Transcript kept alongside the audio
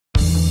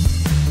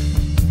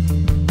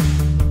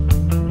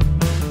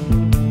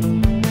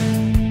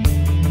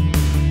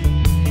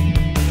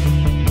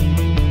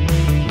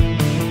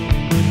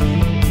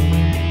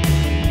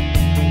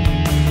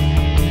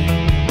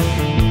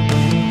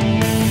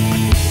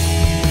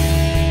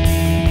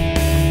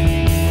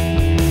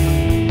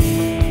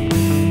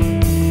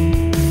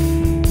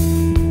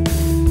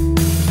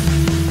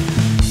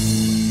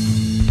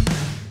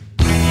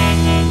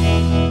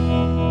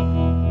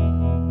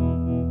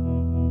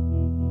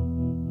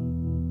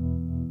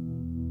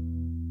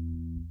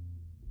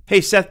Hey,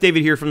 Seth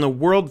David here from the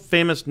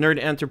world-famous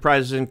Nerd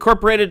Enterprises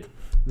Incorporated,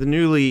 the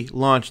newly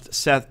launched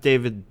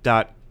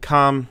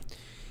SethDavid.com,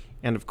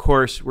 and of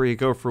course, where you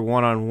go for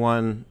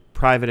one-on-one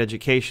private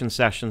education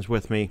sessions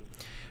with me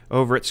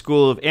over at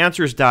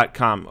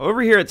schoolofanswers.com.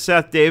 Over here at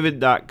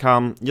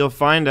SethDavid.com, you'll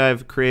find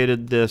I've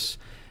created this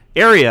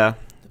area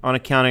on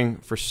accounting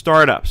for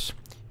startups,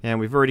 and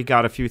we've already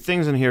got a few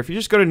things in here. If you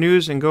just go to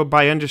news and go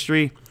by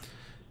industry,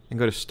 and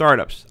go to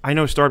startups. I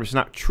know startups is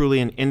not truly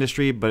an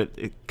industry, but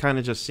it kind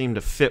of just seemed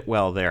to fit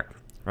well there,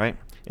 right?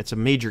 It's a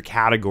major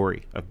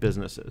category of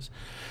businesses.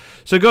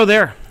 So go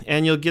there,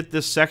 and you'll get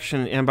this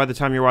section, and by the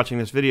time you're watching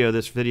this video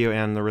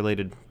and the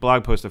related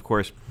blog post, of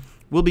course,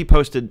 will be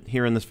posted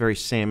here in this very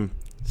same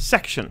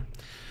section.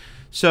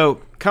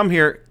 So come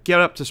here, get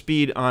up to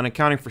speed on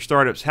accounting for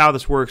startups, how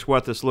this works,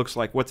 what this looks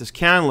like, what this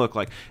can look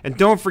like. And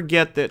don't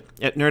forget that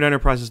at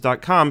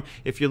nerdenterprises.com,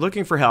 if you're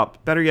looking for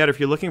help, better yet,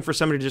 if you're looking for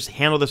somebody to just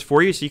handle this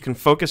for you so you can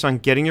focus on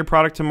getting your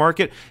product to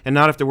market and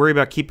not have to worry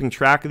about keeping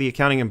track of the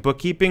accounting and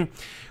bookkeeping,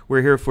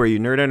 we're here for you.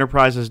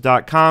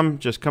 nerdenterprises.com.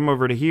 Just come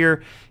over to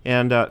here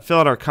and fill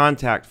out our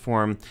contact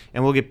form,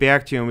 and we'll get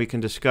back to you and we can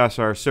discuss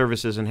our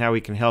services and how we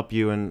can help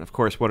you and, of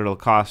course, what it'll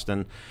cost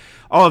and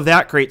all of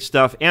that great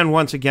stuff. And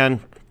once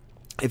again,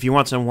 if you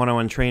want some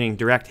one-on-one training,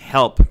 direct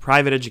help,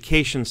 private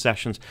education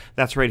sessions,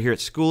 that's right here at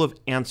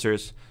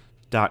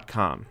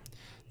schoolofanswers.com.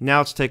 Now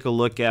let's take a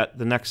look at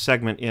the next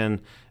segment in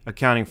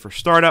accounting for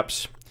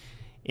startups.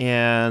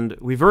 And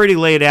we've already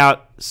laid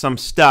out some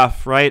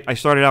stuff, right? I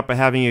started out by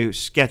having you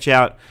sketch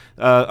out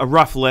a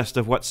rough list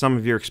of what some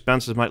of your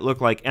expenses might look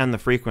like and the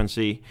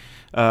frequency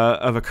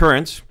of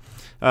occurrence.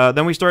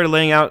 Then we started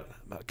laying out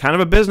kind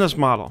of a business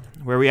model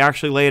where we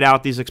actually laid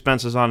out these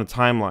expenses on a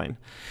timeline.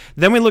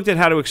 Then we looked at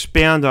how to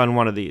expand on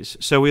one of these.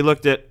 So we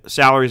looked at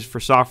salaries for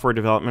software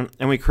development,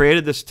 and we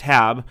created this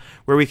tab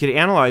where we could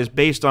analyze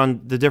based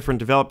on the different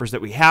developers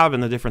that we have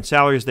and the different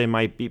salaries they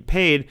might be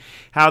paid,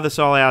 how this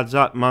all adds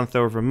up month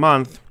over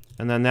month.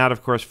 And then that,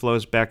 of course,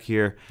 flows back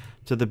here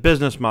to the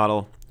business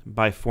model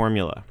by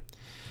formula.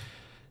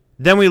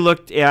 Then we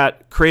looked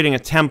at creating a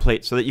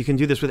template so that you can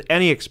do this with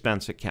any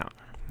expense account.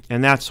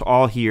 And that's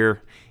all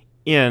here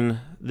in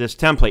this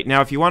template.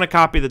 Now, if you want to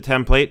copy the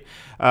template,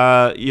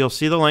 you'll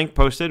see the link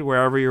posted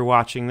wherever you're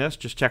watching this.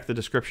 Just check the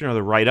description or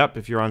the write-up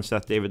if you're on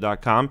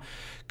SethDavid.com.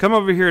 Come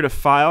over here to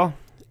File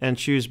and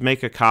choose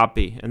Make a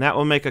Copy, and that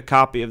will make a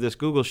copy of this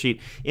Google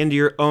Sheet into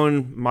your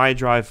own My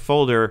Drive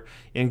folder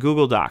in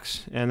Google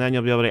Docs, and then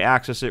you'll be able to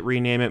access it,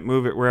 rename it,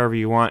 move it wherever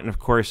you want, and of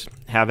course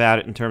have at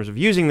it in terms of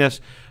using this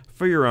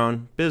for your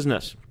own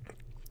business.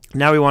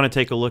 Now we want to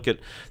take a look at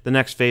the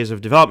next phase of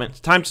development. It's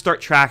time to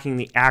start tracking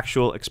the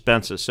actual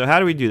expenses. So how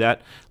do we do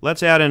that?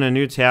 Let's add in a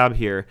new tab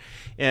here,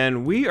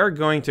 and we are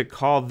going to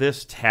call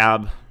this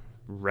tab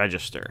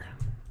Register.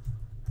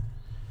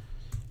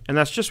 And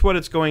that's just what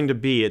it's going to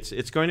be.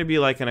 It's going to be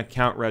like an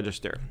account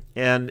register.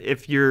 And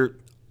if you're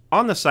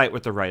on the site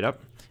with the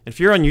write-up, if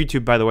you're on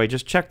YouTube, by the way,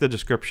 just check the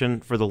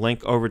description for the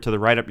link over to the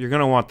write-up. You're going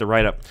to want the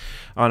write-up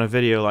on a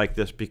video like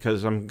this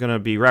because I'm going to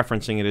be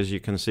referencing it, as you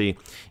can see,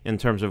 in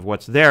terms of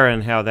what's there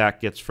and how that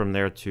gets from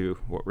there to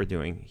what we're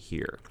doing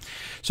here.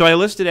 So I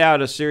listed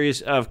out a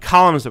series of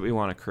columns that we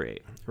want to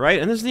create, right?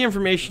 And this is the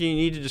information you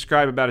need to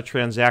describe about a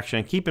transaction.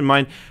 And keep in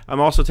mind, I'm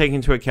also taking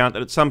into account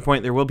that at some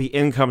point there will be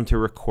income to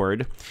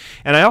record.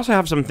 And I also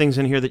have some things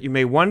in here that you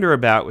may wonder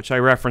about, which I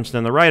referenced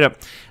in the write-up,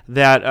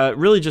 that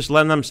really just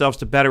lend themselves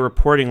to better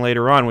reporting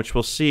later on, which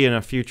we'll see in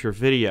a future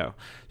video.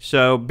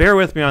 So bear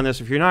with me on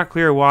this. If you're not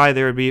clear why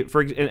there would be,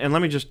 and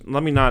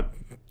let me not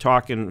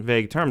talk in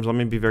vague terms. Let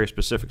me be very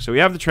specific. So we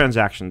have the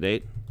transaction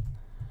date.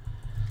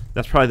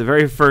 That's probably the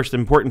very first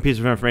important piece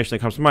of information that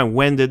comes to mind.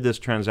 When did this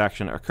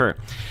transaction occur?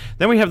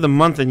 Then we have the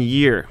month and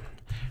year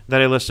that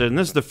I listed, and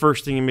this is the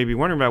first thing you may be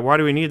wondering about. Why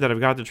do we need that?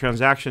 I've got the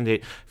transaction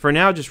date. For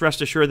now, just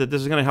rest assured that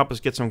this is going to help us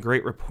get some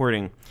great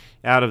reporting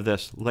out of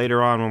this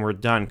later on when we're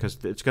done,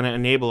 because it's going to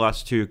enable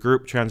us to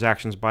group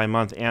transactions by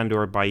month and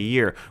or by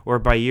year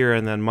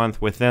and then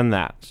month within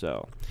that.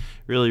 So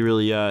really,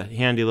 really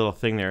handy little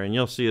thing there, and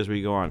you'll see as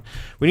we go on.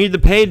 We need the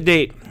paid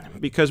date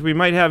because we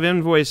might have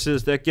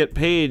invoices that get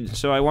paid,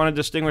 so I want to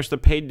distinguish the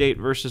paid date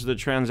versus the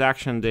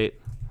transaction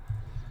date,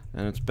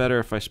 and it's better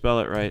if I spell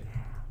it right.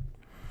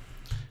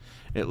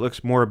 It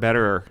looks more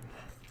better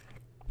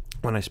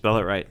when I spell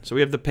it right. So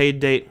we have the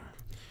paid date,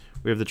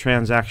 we have the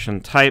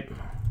transaction type,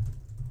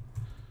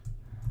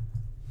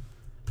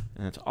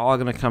 and it's all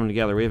going to come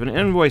together. We have an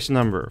invoice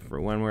number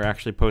for when we're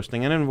actually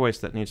posting an invoice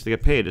that needs to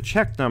get paid, a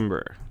check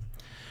number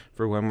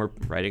for when we're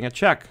writing a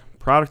check,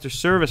 product or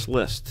service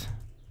list,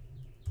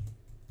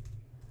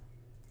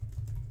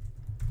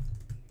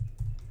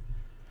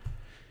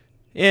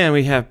 and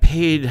we have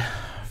paid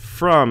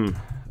from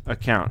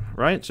account,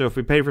 right? So if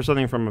we pay for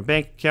something from a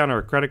bank account or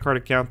a credit card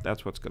account,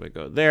 that's what's going to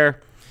go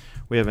there.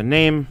 We have a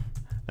name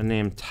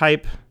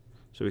type,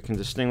 so we can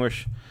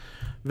distinguish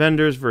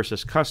vendors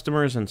versus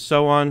customers and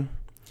so on.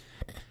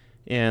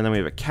 And then we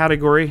have a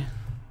category.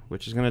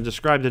 which is going to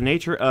describe the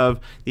nature of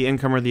the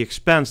income or the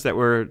expense that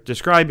we're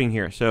describing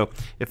here. So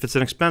if it's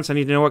an expense, I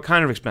need to know what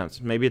kind of expense.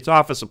 Maybe it's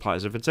office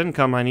supplies. If it's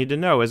income, I need to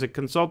know, is it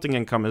consulting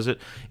income? Is it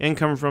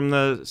income from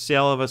the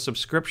sale of a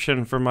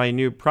subscription for my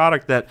new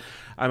product that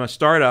I'm a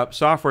startup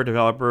software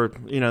developer,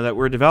 that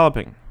we're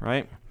developing,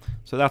 right?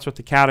 So that's what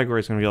the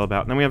category is going to be all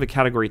about. And then we have a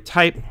category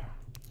type.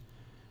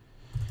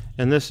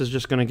 And this is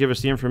just going to give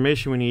us the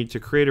information we need to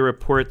create a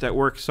report that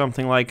works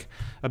something like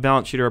a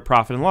balance sheet or a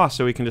profit and loss,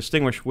 so we can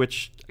distinguish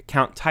which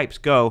account types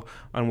go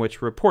on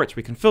which reports.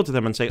 We can filter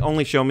them and say,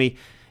 only show me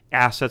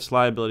assets,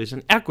 liabilities,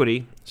 and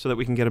equity, so that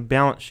we can get a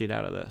balance sheet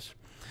out of this.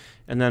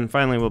 And then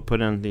finally, we'll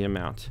put in the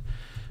amount.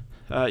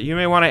 You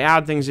may want to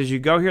add things as you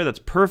go here. That's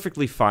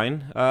perfectly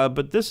fine.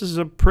 But this is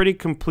a pretty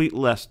complete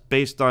list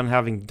based on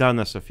having done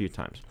this a few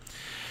times.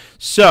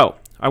 So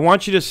I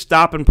want you to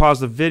stop and pause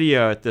the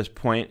video at this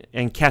point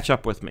and catch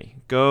up with me.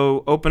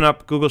 Go open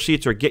up Google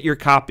Sheets or get your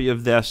copy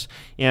of this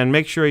and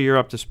make sure you're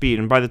up to speed.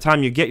 And by the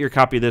time you get your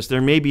copy of this, there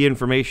may be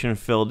information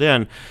filled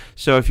in.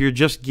 So if you're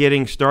just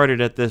getting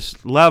started at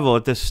this level,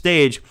 at this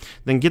stage,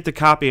 then get the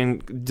copy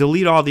and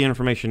delete all the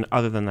information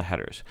other than the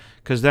headers,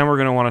 because then we're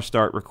going to want to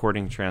start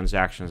recording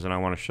transactions, and I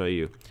want to show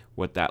you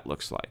what that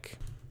looks like.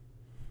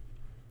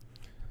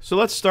 So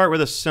let's start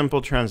with a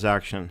simple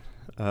transaction.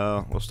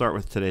 We'll start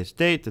with today's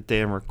date, the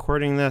day I'm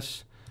recording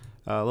this.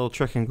 A little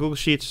trick in Google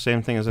Sheets,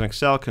 same thing as in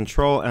Excel.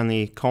 Control and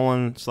the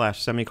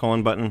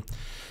colon/semicolon button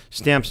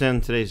stamps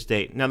in today's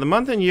date. Now the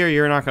month and year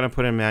you're not going to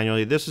put in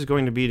manually. This is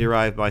going to be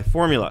derived by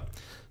formula.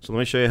 So let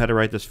me show you how to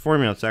write this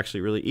formula. It's actually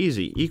really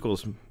easy.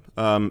 Equals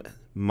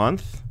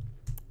month,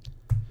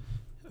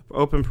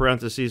 open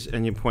parentheses,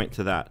 and you point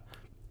to that.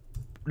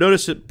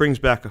 Notice it brings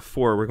back a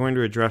 4. We're going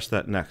to address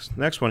that next.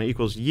 Next one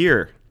equals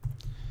year,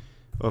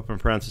 open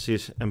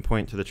parentheses, and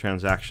point to the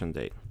transaction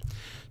date.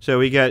 So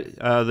we get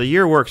the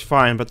year works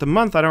fine, but the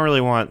month I don't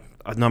really want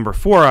a number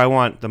 4. I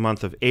want the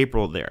month of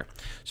April there.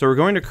 So we're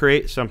going to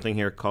create something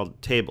here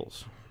called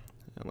tables.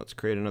 And let's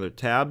create another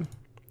tab.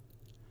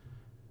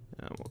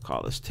 And we'll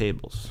call this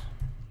tables.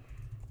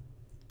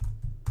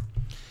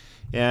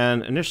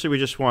 And initially we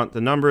just want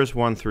the numbers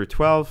 1 through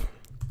 12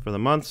 for the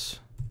months.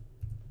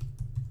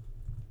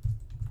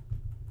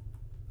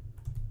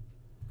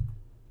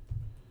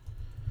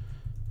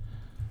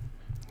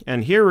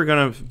 And here we're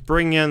going to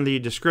bring in the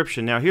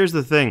description. Now here's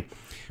the thing.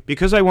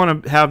 Because I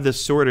want to have this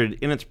sorted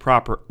in its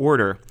proper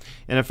order,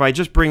 and if I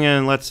just bring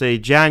in, let's say,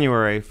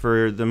 January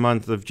for the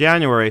month of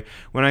January,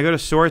 when I go to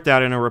sort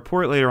that in a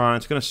report later on,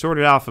 it's going to sort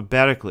it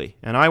alphabetically.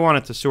 And I want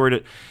it to sort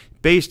it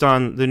based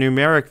on the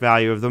numeric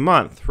value of the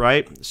month,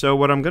 right? So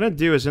what I'm going to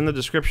do is in the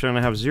description, I'm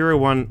going to have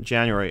 01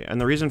 January. And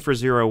the reason for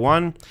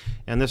 01,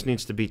 and this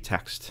needs to be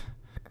text.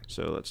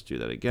 So let's do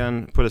that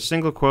again. Put a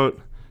single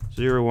quote,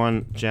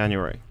 01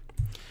 January.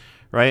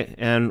 Right?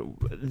 And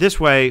this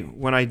way,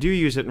 when I do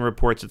use it in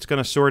reports, it's going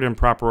to sort in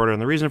proper order.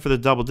 And the reason for the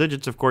double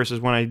digits, of course,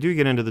 is when I do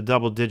get into the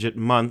double-digit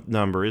month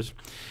numbers,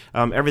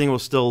 everything will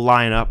still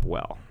line up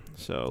well.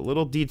 So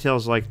little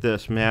details like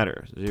this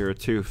matter.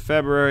 02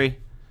 February.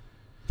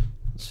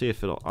 Let's see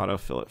if it'll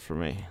autofill it for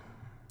me.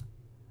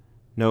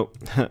 Nope.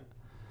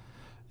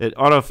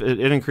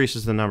 It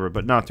increases the number,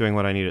 but not doing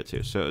what I need it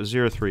to. So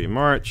 03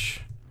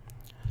 March,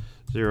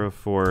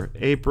 04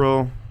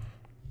 April,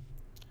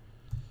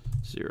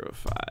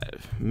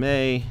 05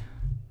 May,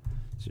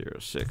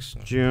 06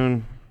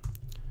 June,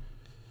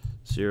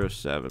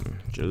 07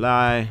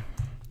 July,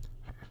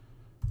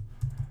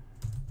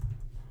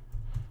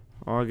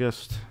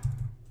 August,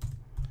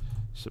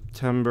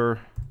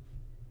 September,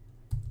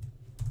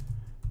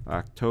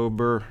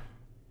 October,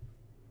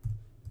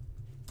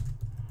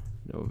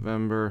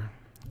 November,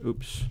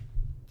 oops,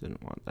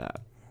 didn't want that,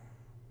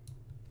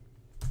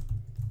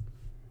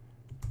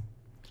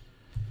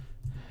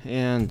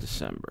 and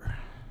December.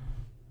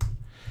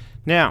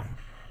 Now,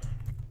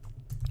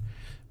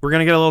 we're going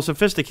to get a little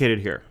sophisticated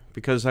here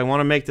because I want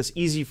to make this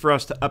easy for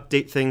us to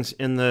update things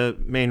in the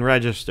main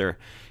register.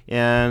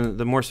 And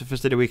the more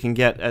sophisticated we can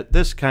get at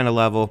this kind of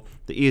level,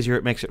 the easier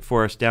it makes it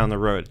for us down the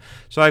road.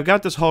 So I've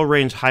got this whole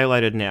range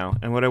highlighted now.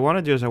 And what I want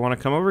to do is I want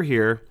to come over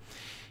here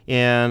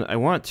and I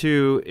want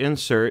to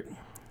insert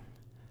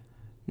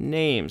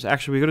names.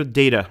 Actually, we go to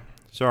data.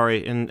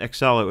 Sorry, in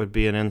Excel it would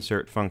be an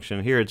insert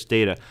function. Here it's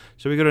data.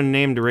 So we go to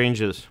named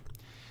ranges.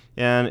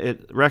 And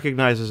it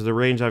recognizes the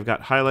range I've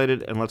got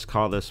highlighted, and let's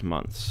call this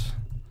months.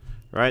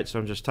 Right? So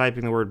I'm just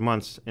typing the word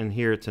months in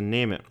here to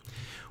name it.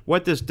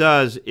 What this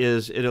does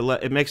is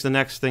it makes the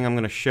next thing I'm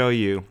going to show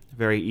you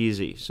very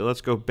easy. So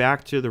let's go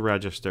back to the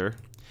register.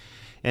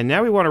 And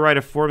now we want to write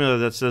a formula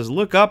that says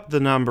look up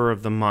the number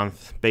of the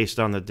month based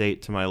on the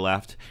date to my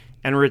left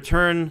and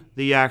return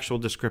the actual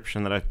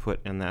description that I've put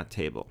in that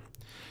table.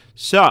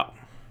 So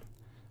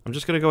I'm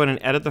just going to go in and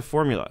edit the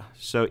formula.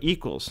 So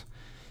equals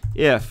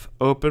if,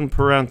 open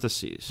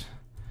parentheses,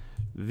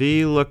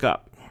 VLOOKUP.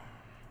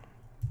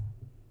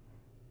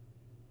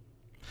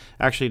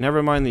 Actually,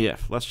 never mind the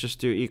if. Let's just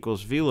do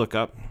equals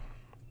VLOOKUP.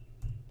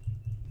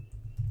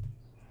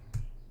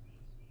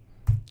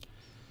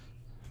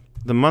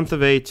 The month of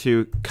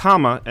A2,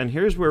 comma, and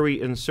here's where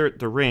we insert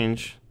the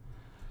range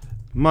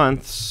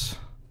months,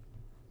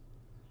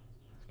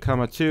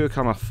 comma 2,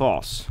 comma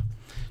false.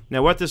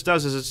 Now what this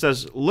does is it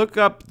says look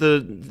up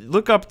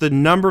the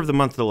number of the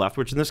month to the left,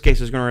 which in this case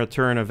is going to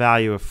return a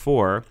value of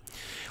 4.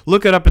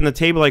 Look it up in the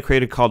table I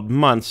created called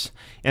months,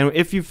 and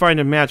if you find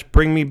a match,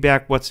 bring me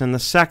back what's in the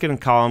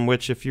second column,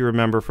 which, if you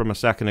remember from a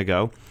second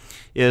ago,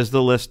 is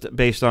the list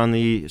based on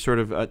the sort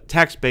of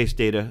text-based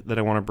data that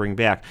I want to bring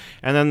back.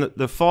 And then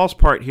the false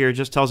part here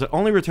just tells it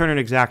only return an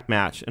exact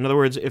match. In other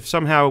words, if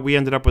somehow we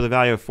ended up with a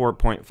value of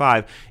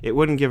 4.5, it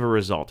wouldn't give a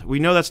result. We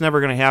know that's never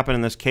going to happen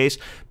in this case,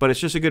 but it's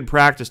just a good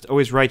practice to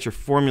always write your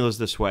formulas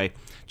this way,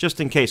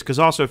 just in case. Because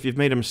also, if you've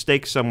made a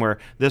mistake somewhere,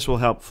 this will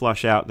help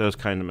flush out those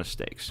kind of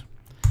mistakes.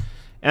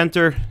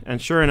 Enter,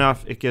 and sure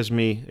enough, it gives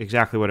me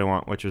exactly what I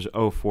want, which is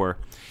 04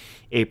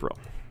 April.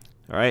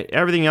 All right,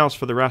 everything else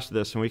for the rest of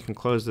this, and we can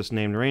close this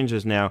named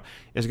ranges now,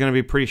 is going to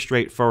be pretty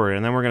straightforward.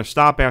 And then we're going to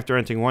stop after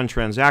entering one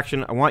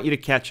transaction. I want you to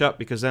catch up,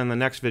 because then in the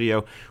next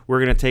video, we're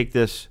going to take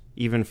this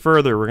even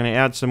further. We're going to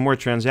add some more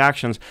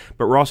transactions,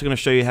 but we're also going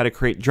to show you how to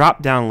create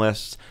drop-down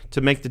lists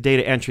to make the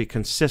data entry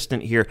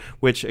consistent here,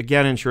 which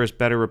again ensures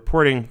better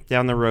reporting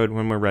down the road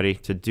when we're ready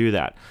to do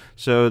that.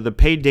 So the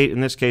paid date in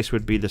this case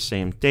would be the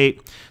same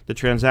date. The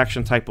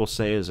transaction type we'll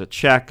say is a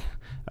check.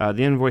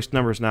 The invoice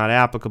number is not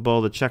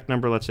applicable. The check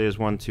number, let's say, is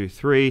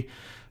 123.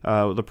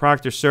 The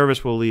product or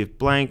service we'll leave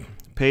blank.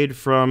 Paid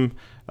from,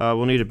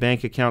 we'll need a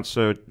bank account,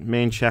 so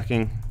main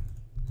checking,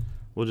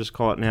 we'll just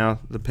call it now.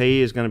 The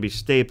payee is going to be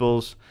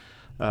Staples.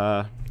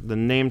 The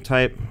name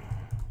type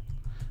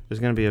is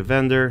going to be a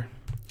vendor.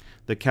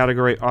 The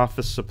category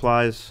office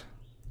supplies.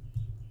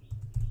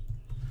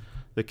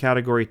 The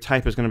category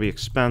type is going to be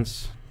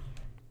expense.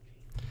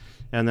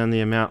 And then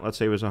the amount, let's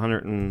say, was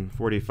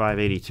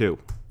 $145.82.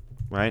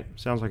 Right?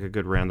 Sounds like a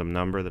good random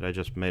number that I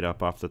just made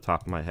up off the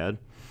top of my head.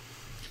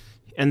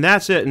 And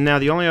that's it. And now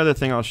the only other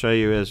thing I'll show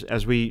you is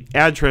as we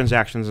add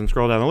transactions and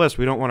scroll down the list,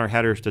 we don't want our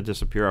headers to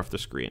disappear off the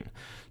screen.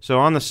 So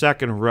on the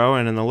second row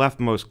and in the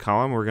leftmost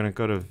column, we're going to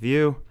go to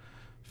View,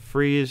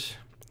 Freeze,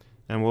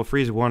 and we'll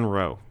freeze one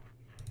row.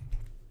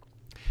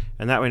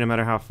 And that way, no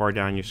matter how far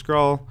down you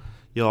scroll,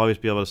 you'll always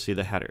be able to see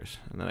the headers.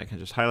 And then I can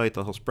just highlight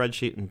the whole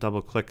spreadsheet and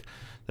double-click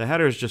the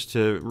headers just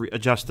to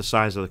adjust the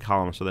size of the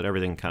column so that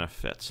everything kind of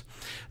fits.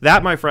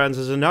 That, my friends,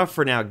 is enough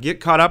for now. Get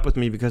caught up with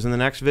me, because in the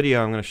next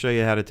video, I'm going to show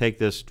you how to take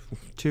this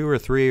 2 or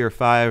 3 or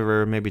 5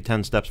 or maybe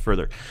 10 steps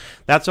further.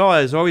 That's all.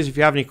 As always, if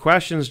you have any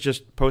questions,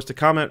 just post a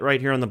comment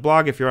right here on the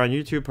blog. If you're on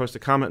YouTube, post a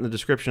comment in the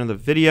description of the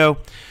video.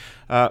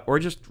 Or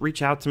just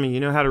reach out to me. You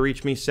know how to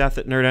reach me, Seth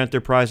at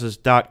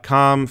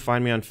nerdenterprises.com.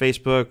 Find me on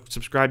Facebook.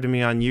 Subscribe to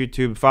me on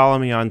YouTube. Follow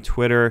me on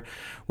Twitter.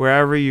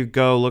 Wherever you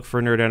go, look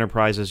for Nerd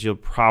Enterprises. You'll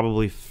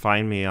probably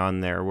find me on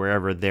there,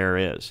 wherever there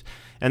is.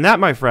 And that,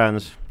 my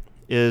friends,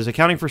 is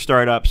accounting for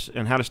startups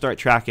and how to start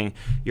tracking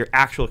your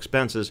actual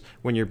expenses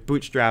when you're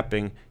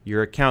bootstrapping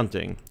your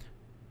accounting.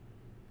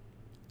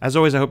 As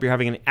always, I hope you're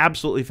having an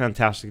absolutely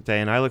fantastic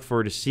day, and I look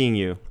forward to seeing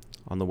you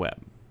on the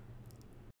web.